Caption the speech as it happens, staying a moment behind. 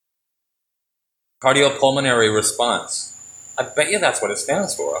Cardiopulmonary response. I bet you that's what it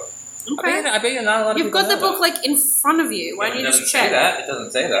stands for. Okay. I bet you not a lot of You've people got the know book like in front of you. Why don't you just check? It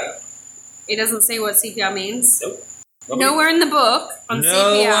doesn't say that. It doesn't say what CPR means. Nope. Nowhere in the book on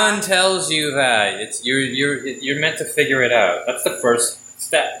CPR. No one tells you that. You're meant to figure it out. That's the first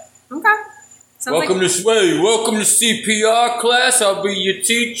step. Okay. Welcome to CPR class. I'll be your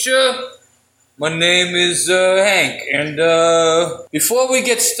teacher. My name is Hank, and before we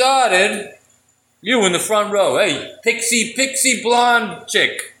get started, you in the front row, hey, pixie blonde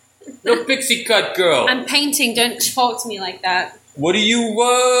chick, no pixie cut girl. I'm painting. Don't talk to me like that. What do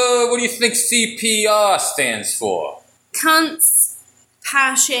you think CPR stands for? Cunts,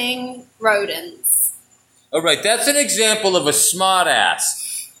 pashing, rodents. All right, that's an example of a smart ass.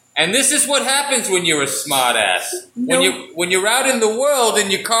 And this is what happens when you're a smart ass. When you're out in the world and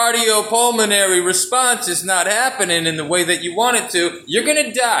your cardiopulmonary response is not happening in the way that you want it to, you're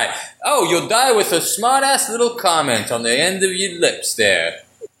gonna die. Oh, you'll die with a smart ass little comment on the end of your lips there.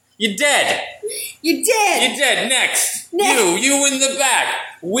 You're dead. You're dead. You're dead. Next. You in the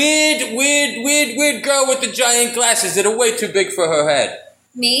back. Weird girl with the giant glasses that are way too big for her head.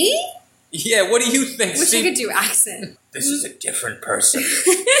 Me? Yeah, what do you think? Wish I could do accent. This is a different person.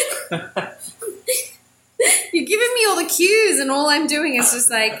 You're giving me all the cues and all I'm doing is just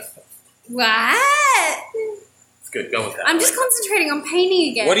like, what? It's good, go with that. I'm just concentrating on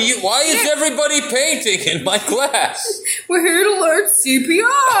painting again. Why is everybody painting in my class? We're here to learn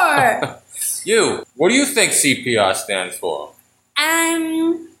CPR. What do you think CPR stands for?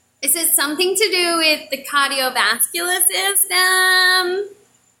 Is it something to do with the cardiovascular system?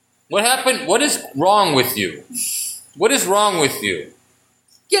 What happened? What is wrong with you? What is wrong with you?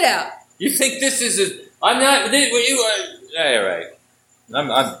 Get out. You think this is I'm not... You are... All right.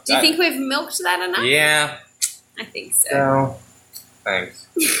 Do you think we've milked that enough? Yeah. I think so. No. Thanks.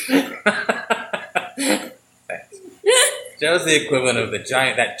 Thanks. Joe's the equivalent of that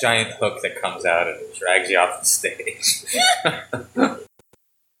giant hook that comes out and drags you off the stage.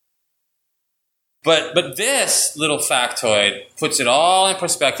 But this little factoid puts it all in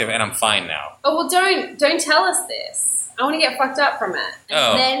perspective, and I'm fine now. Oh well, don't tell us this. I want to get fucked up from it.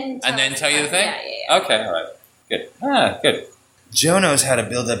 And then tell you the thing? Yeah. Okay, all right. Good. Joe knows how to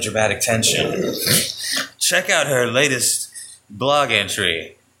build up dramatic tension. Check out her latest blog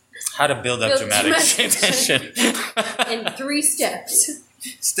entry. How to build up dramatic tension. In 3 steps.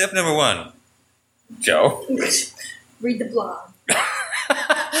 Step number 1. Joe. Read the blog.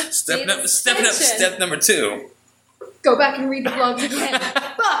 Step number 2. Go back and read the blog again.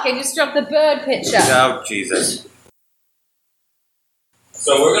 Fuck, I just dropped the bird picture. Oh, Jesus.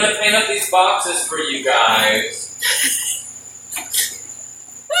 So we're going to paint up these boxes for you guys.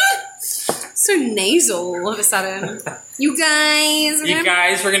 So nasal all of a sudden. You guys,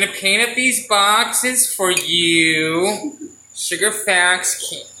 we're going to paint up these boxes for you. Sugar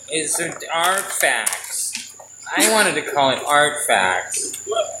facts is art facts. I wanted to call it art facts.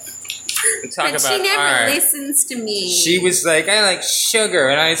 But she never listens to me. She was like, I like sugar.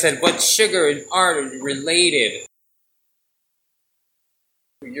 And I said, what's sugar and art are related?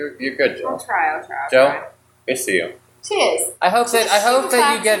 You're good, Joe. I'll try. Joe, good to see you. Cheers. I hope that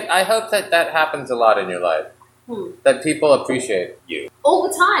happens a lot in your life. That people appreciate you. All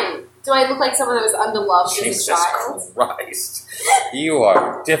the time. Do I look like someone that was underloved as a child? Jesus Christ. You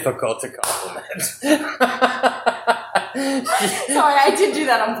are difficult to compliment. Sorry, I did do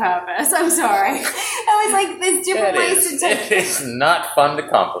that on purpose. I'm sorry. I was like, there's different ways to take... It is not fun to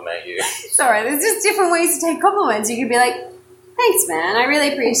compliment you. Sorry, there's just different ways to take compliments. You could be like, thanks, man. I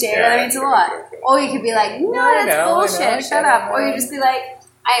really appreciate it. That means a lot. Or you could be like, no, that's bullshit. Shut up. Or you just be like,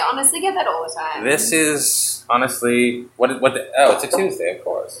 I honestly get that all the time. This is, honestly, it's a Tuesday, of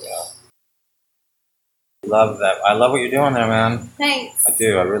course. Yeah. Love that. I love what you're doing there, man. Thanks. I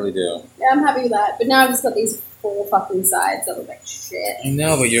do. I really do. Yeah, I'm happy with that. But now I've just got these 4 fucking sides that look like shit. I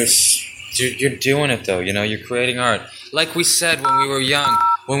know, but you're doing it, though. You know, you're creating art. Like we said when we were young,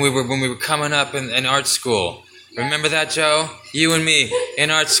 when we were coming up in art school. Yeah. Remember that, Joe? You and me in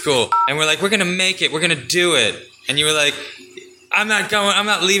art school. And we're like, we're going to make it. We're going to do it. And you were like, I'm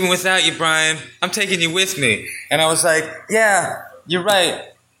not leaving without you, Brian. I'm taking you with me. And I was like, yeah, you're right.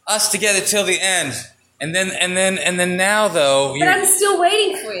 Us together till the end. And then now, though... But I'm still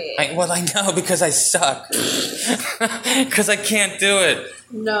waiting for you. I know, because I suck. Because I can't do it.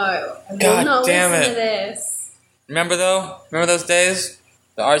 No. I God will not damn listen it. to this. Remember those days?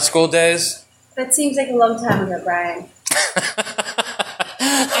 The art school days? That seems like a long time ago, Brian.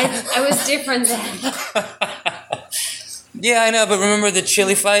 I was different then. Yeah, I know, but remember the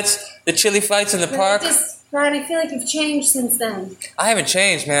chili fights? The chili fights in the park? Ryan, I feel like you've changed since then. I haven't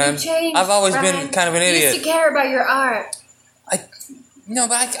changed, man. You've changed, I've always Ryan. been kind of an You idiot. used to care about your art. No,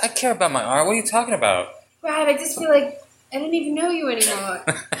 but I care about my art. What are you talking about? Ryan, I just feel like I don't even know you anymore.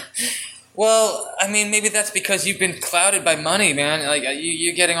 Well, I mean, maybe that's because you've been clouded by money, man. Like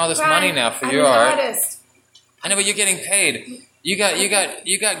you're getting all this Ryan, money now for I'm your an art. artist. I know, but you're getting paid. You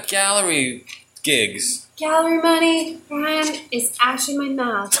got gallery gigs. Gallery money, Ryan, is ash in my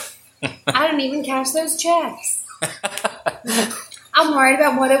mouth. I don't even cash those checks. I'm worried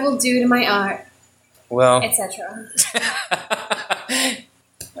about what it will do to my art, Well, etc. nice.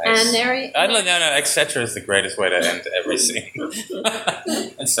 And there, No, etc. is the greatest way to end every scene.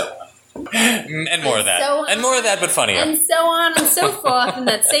 And so on. And more of that. so and more of that, but funnier. and so on and so forth in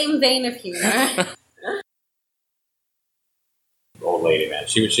that same vein of humor. Old lady, man.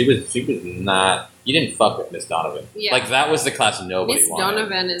 She was not. You didn't fuck with Miss Donovan. Yeah. Like that was the class nobody Miss wanted.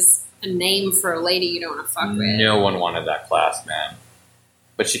 Donovan is a name for a lady you don't want to fuck with. No one wanted that class, man.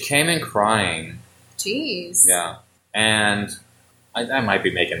 But she came in crying. Jeez. Yeah, and I might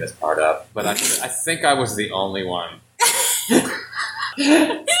be making this part up, but I think I was the only one.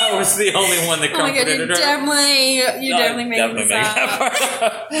 I was the only one that Oh my god, comforted her. you're definitely making this that up. part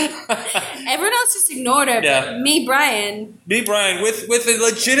up. Everyone else just ignored her, Yeah. but me, Brian. Me, Brian, with a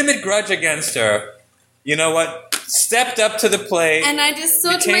legitimate grudge against her, you know what? Stepped up to the plate. And I just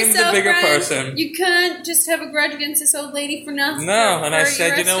thought to became myself, the bigger Brian, person. you can't just have a grudge against this old lady for nothing. No, and I for said,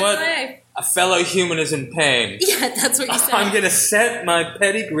 your you know rest of what? your life. A fellow human is in pain. Yeah, that's what you said. I'm going to set my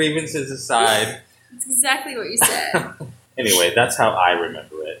petty grievances aside. That's exactly what you said. Anyway, that's how I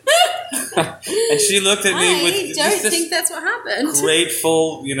remember it. And she looked at me with I just don't this think that's what happened.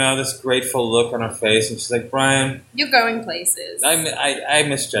 grateful, this grateful look on her face, and she's like, Brian, You're going places. I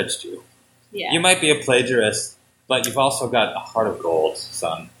misjudged you. Yeah. You might be a plagiarist, but you've also got a heart of gold,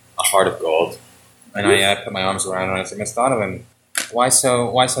 son. A heart of gold. And I put my arms around her and I said, Miss Donovan, why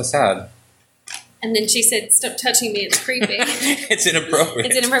so sad? And then she said, stop touching me, it's creepy. It's inappropriate.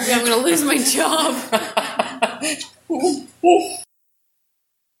 It's inappropriate, I'm going to lose my job.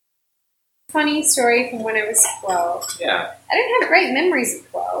 Funny story from when I was 12. Yeah. I don't have great memories of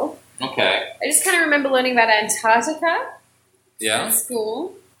 12. Okay. I just kind of remember learning about Antarctica Yeah? at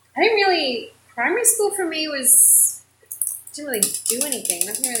school. I didn't really... Primary school for me was... Didn't really do anything.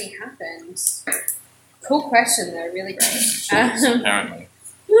 Nothing really happened. Cool question, though. Really great. Apparently.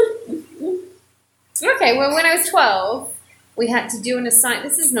 Okay, well, when I was 12, we had to do an assignment.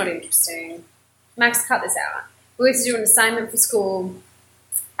 This is not interesting. Max, cut this out. We had to do an assignment for school,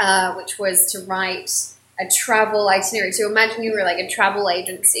 which was to write a travel itinerary. So imagine you were like a travel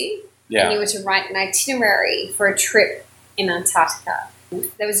agency, and you were to write an itinerary for a trip in Antarctica.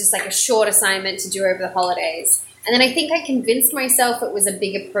 There was just like a short assignment to do over the holidays. And then I think I convinced myself it was a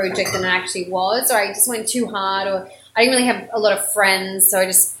bigger project than it actually was, or I just went too hard, or I didn't really have a lot of friends, so I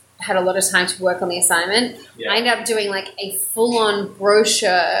just had a lot of time to work on the assignment. Yeah. I ended up doing like a full-on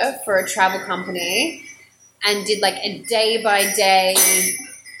brochure for a travel company and did like a day-by-day,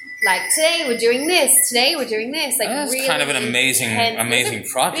 like today we're doing this, today we're doing this. Like That's really kind of an amazing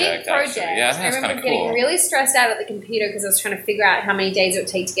project, big project. actually. Yeah, I that's kind remember of getting cool. really stressed out at the computer because I was trying to figure out how many days it would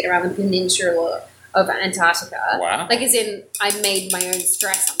take to get around the peninsula of Antarctica. Wow. Like as in, I made my own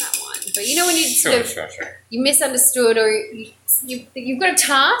stress on that one. But you know when you Sure. you misunderstood or you've got a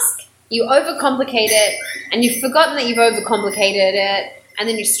task, you overcomplicate it, and you've forgotten that you've overcomplicated it, and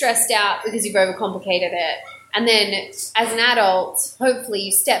then you're stressed out because you've overcomplicated it. And then as an adult, hopefully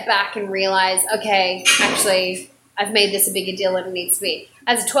you step back and realize, okay, actually, I've made this a bigger deal than it needs to be.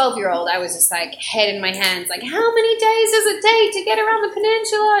 As a 12-year-old, I was just like head in my hands, like how many days does it take to get around the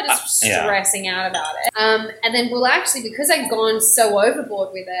peninsula? Just stressing out about it. And then, well, actually, because I'd gone so overboard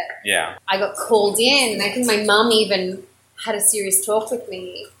with it, I got called in. And I think my mum even had a serious talk with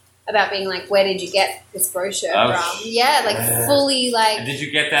me about being like, where did you get this brochure from? Yeah, like fully like... And did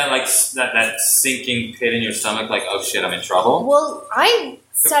you get that like that sinking pit in your stomach, like, oh shit, I'm in trouble? Well, I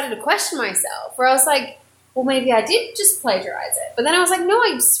started to question myself, where I was like, well, maybe I did just plagiarize it. But then I was like, no,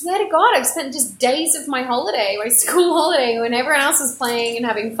 I swear to God, I've spent just days of my holiday, my school holiday, when everyone else was playing and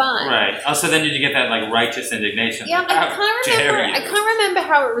having fun. Right. Oh, so then did you get that like righteous indignation? Yeah, Like, I can't remember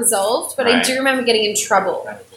how it resolved, but I do remember getting in trouble